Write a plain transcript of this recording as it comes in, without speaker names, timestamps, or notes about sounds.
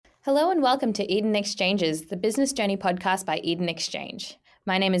Hello and welcome to Eden Exchanges, the business journey podcast by Eden Exchange.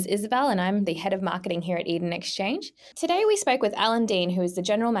 My name is Isabel and I'm the head of marketing here at Eden Exchange. Today we spoke with Alan Dean, who is the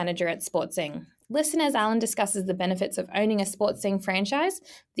general manager at Sportsing. Listen as Alan discusses the benefits of owning a Sportsing franchise,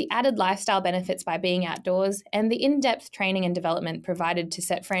 the added lifestyle benefits by being outdoors, and the in-depth training and development provided to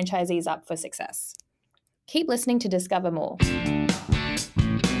set franchisees up for success. Keep listening to discover more.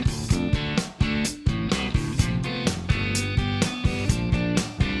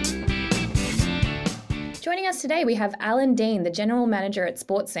 Joining us today, we have Alan Dean, the General Manager at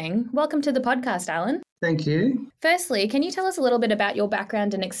Sportsing. Welcome to the podcast, Alan. Thank you. Firstly, can you tell us a little bit about your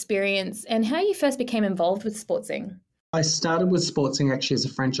background and experience and how you first became involved with Sportsing? I started with Sportsing actually as a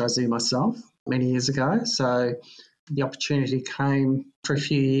franchisee myself many years ago. So the opportunity came for a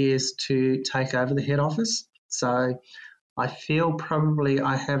few years to take over the head office. So I feel probably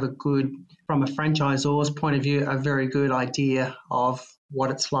I have from a franchisor's point of view, a very good idea of what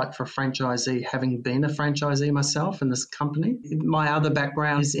it's like for a franchisee, having been a franchisee myself in this company. My other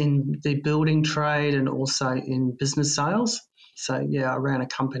background is in the building trade and also in business sales. So I ran a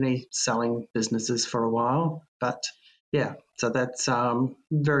company selling businesses for a while. But so that's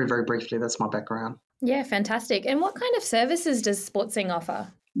very, very briefly, that's my background. Yeah, fantastic. And what kind of services does Sportsing offer?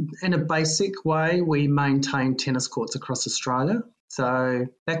 In a basic way, we maintain tennis courts across Australia. So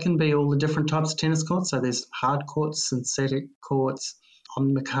that can be all the different types of tennis courts. So there's hard courts, synthetic courts,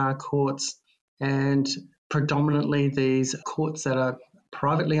 on-the-car courts, and predominantly these courts that are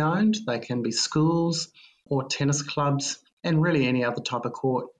privately owned. They can be schools or tennis clubs and really any other type of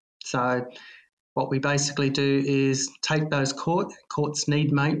court. So what we basically do is take those courts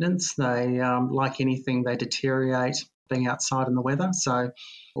need maintenance. They, like anything, they deteriorate being outside in the weather. So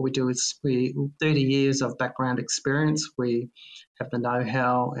what we do is 30 years of background experience. We have the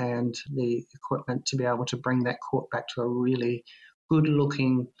know-how and the equipment to be able to bring that court back to a really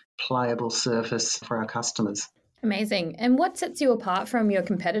good-looking, playable surface for our customers. Amazing. And what sets you apart from your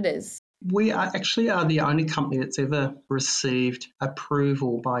competitors? We are the only company that's ever received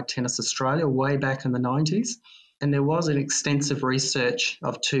approval by Tennis Australia way back in the 90s. And there was an extensive research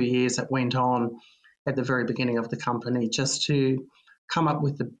of 2 years that went on at the very beginning of the company just to come up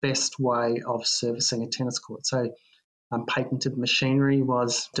with the best way of servicing a tennis court. So patented machinery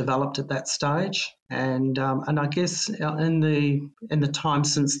was developed at that stage, and I guess in the time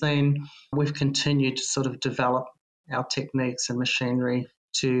since then, we've continued to sort of develop our techniques and machinery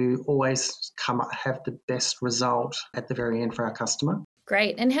to always have the best result at the very end for our customer.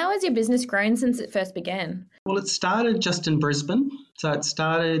 Great. And how has your business grown since it first began? Well, it started just in Brisbane. So it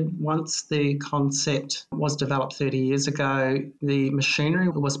started once the concept was developed 30 years ago. The machinery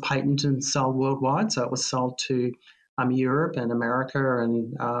was patented and sold worldwide. So it was sold to Europe and America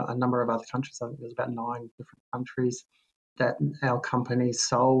and a number of other countries. I think there's about 9 different countries that our company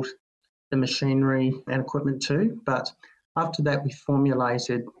sold the machinery and equipment to. But after that, we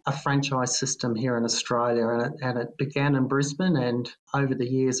formulated a franchise system here in Australia, and it began in Brisbane, and over the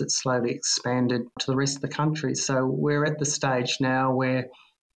years it slowly expanded to the rest of the country. So we're at the stage now where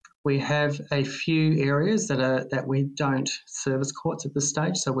we have a few areas that we don't service courts at this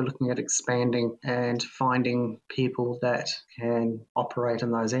stage, so we're looking at expanding and finding people that can operate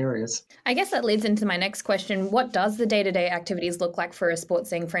in those areas. I guess that leads into my next question. What does the day-to-day activities look like for a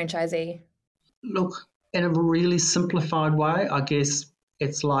Sportsing franchisee? Look, in a really simplified way, I guess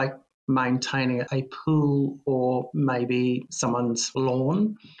it's like maintaining a pool or maybe someone's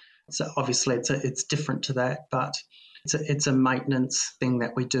lawn. So obviously it's different to that, but it's a maintenance thing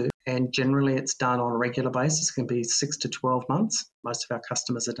that we do. And generally it's done on a regular basis. It can be 6 to 12 months. Most of our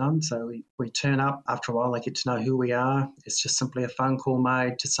customers are done. So we turn up. After a while, they get to know who we are. It's just simply a phone call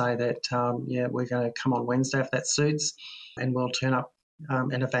made to say that, we're going to come on Wednesday if that suits. And we'll turn up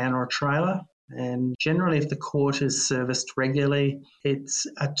in a van or a trailer. And generally, if the court is serviced regularly, it's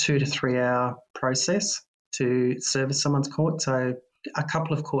a 2 to 3 hour process to service someone's court. So a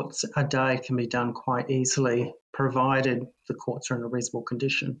couple of courts a day can be done quite easily, provided the courts are in a reasonable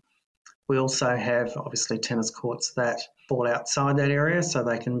condition. We also have, obviously, tennis courts that fall outside that area, so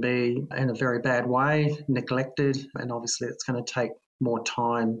they can be in a very bad way, neglected, and obviously it's going to take more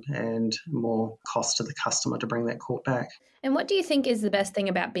time and more cost to the customer to bring that court back. And what do you think is the best thing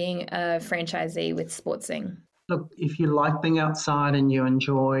about being a franchisee with Sportsing? Look, if you like being outside and you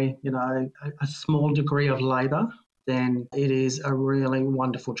enjoy, a small degree of labour, then it is a really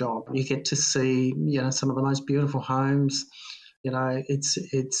wonderful job. You get to see, some of the most beautiful homes.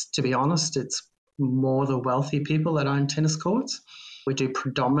 It's to be honest, it's more the wealthy people that own tennis courts. We do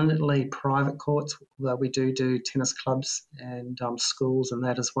predominantly private courts, although we do tennis clubs and schools and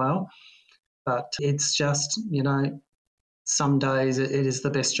that as well. But it's just, some days it is the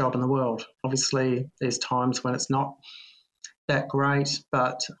best job in the world. Obviously, there's times when it's not that great,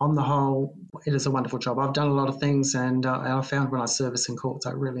 but on the whole, it is a wonderful job. I've done a lot of things, and I found when I service in courts,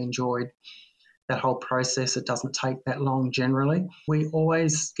 I really enjoyed that whole process. It doesn't take that long generally. We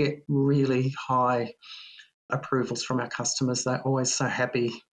always get really high approvals from our customers. They're always so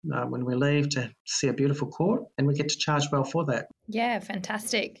happy when we leave to see a beautiful court, and we get to charge well for that. Yeah,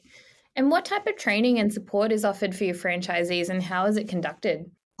 fantastic. And what type of training and support is offered for your franchisees, and how is it conducted?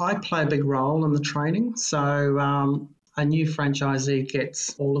 I play a big role in the training. So a new franchisee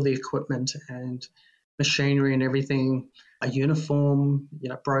gets all of the equipment and machinery and everything, a uniform,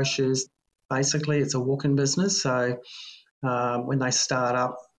 brochures. Basically, it's a walk-in business. So when they start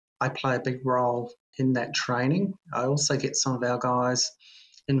up, I play a big role in that training. I also get some of our guys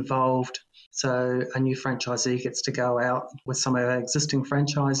involved. So a new franchisee gets to go out with some of our existing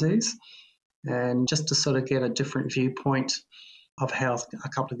franchisees and just to sort of get a different viewpoint of how a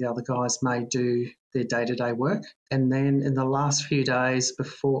couple of the other guys may do their day-to-day work. And then in the last few days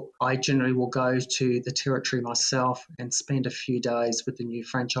before, I generally will go to the territory myself and spend a few days with the new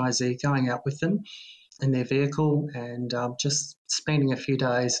franchisee, going out with them in their vehicle and just spending a few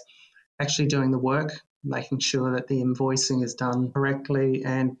days actually doing the work, making sure that the invoicing is done correctly.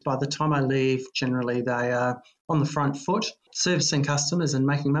 And by the time I leave, generally they are on the front foot, servicing customers and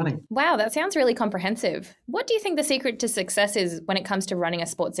making money. Wow, that sounds really comprehensive. What do you think the secret to success is when it comes to running a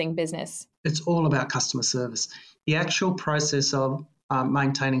Sportsing business? It's all about customer service. The actual process of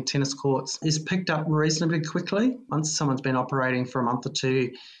maintaining tennis courts is picked up reasonably quickly. Once someone's been operating for a month or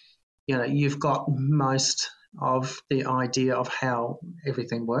two, you've got most of the idea of how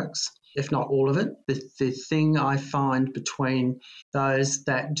everything works, if not all of it. The thing I find between those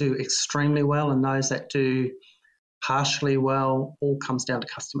that do extremely well and those that do partially well all comes down to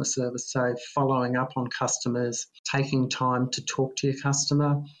customer service. So following up on customers, taking time to talk to your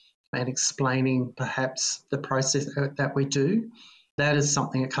customer and explaining perhaps the process that we do. That is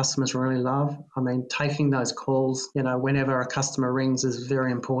something that customers really love. I mean, taking those calls, whenever a customer rings is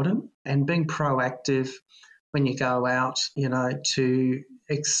very important, and being proactive when you go out, to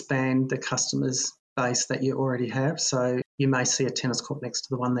expand the customer's base that you already have. So you may see a tennis court next to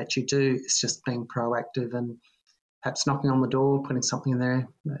the one that you do. It's just being proactive and perhaps knocking on the door, putting something in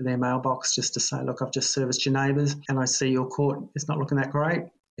their mailbox just to say, look, I've just serviced your neighbours and I see your court is not looking that great.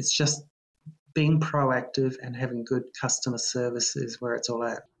 It's just being proactive and having good customer service is where it's all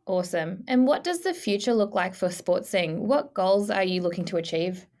at. Awesome. And what does the future look like for Sportsing? What goals are you looking to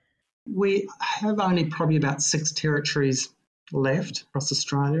achieve? We have only probably about 6 territories left across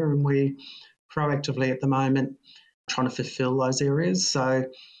Australia, and we proactively at the moment trying to fulfill those areas. So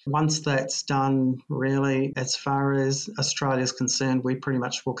once that's done, really, as far as Australia is concerned, we pretty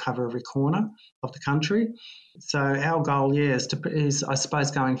much will cover every corner of the country. So our goal, is I suppose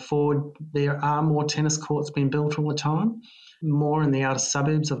going forward, there are more tennis courts being built all the time, more in the outer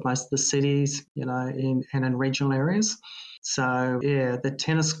suburbs of most of the cities, and in regional areas. So, the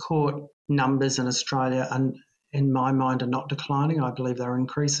tennis court numbers in Australia, in my mind, are not declining. I believe they're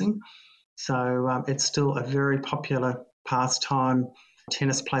increasing. So it's still a very popular pastime.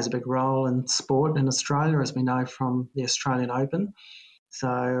 Tennis plays a big role in sport in Australia, as we know from the Australian Open. So,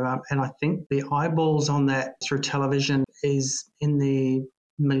 and I think the eyeballs on that through television is in the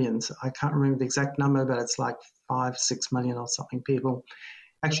millions. I can't remember the exact number, but it's like 5-6 million or something people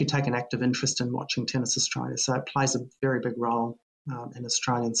actually take an active interest in watching Tennis Australia. So it plays a very big role in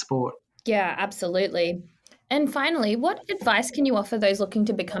Australian sport. Yeah, absolutely. And finally, what advice can you offer those looking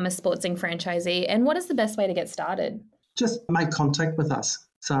to become a Sportsing franchisee, and what is the best way to get started? Just make contact with us.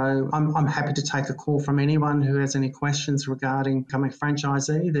 So I'm happy to take a call from anyone who has any questions regarding becoming a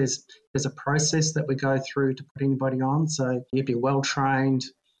franchisee. There's a process that we go through to put anybody on. So you'd be well trained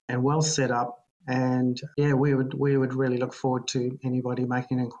and well set up. And we would really look forward to anybody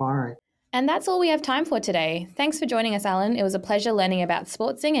making an inquiry. And that's all we have time for today. Thanks for joining us, Alan. It was a pleasure learning about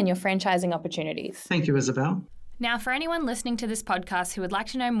Sportsing and your franchising opportunities. Thank you, Isabel. Now, for anyone listening to this podcast who would like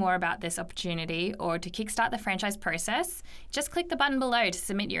to know more about this opportunity or to kickstart the franchise process, just click the button below to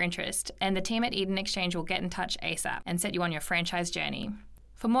submit your interest, and the team at Eden Exchange will get in touch ASAP and set you on your franchise journey.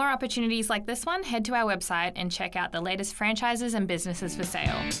 For more opportunities like this one, head to our website and check out the latest franchises and businesses for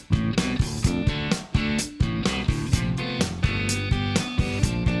sale.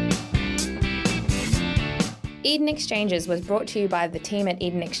 Eden Exchanges was brought to you by the team at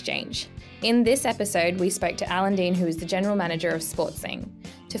Eden Exchange. In this episode, we spoke to Alan Dean, who is the General Manager of Sportsing.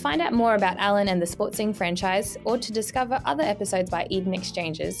 To find out more about Alan and the Sportsing franchise, or to discover other episodes by Eden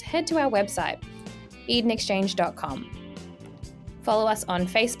Exchanges, head to our website, edenexchange.com. Follow us on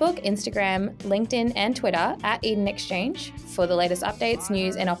Facebook, Instagram, LinkedIn and Twitter at Eden Exchange for the latest updates,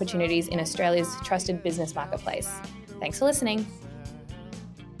 news and opportunities in Australia's trusted business marketplace. Thanks for listening.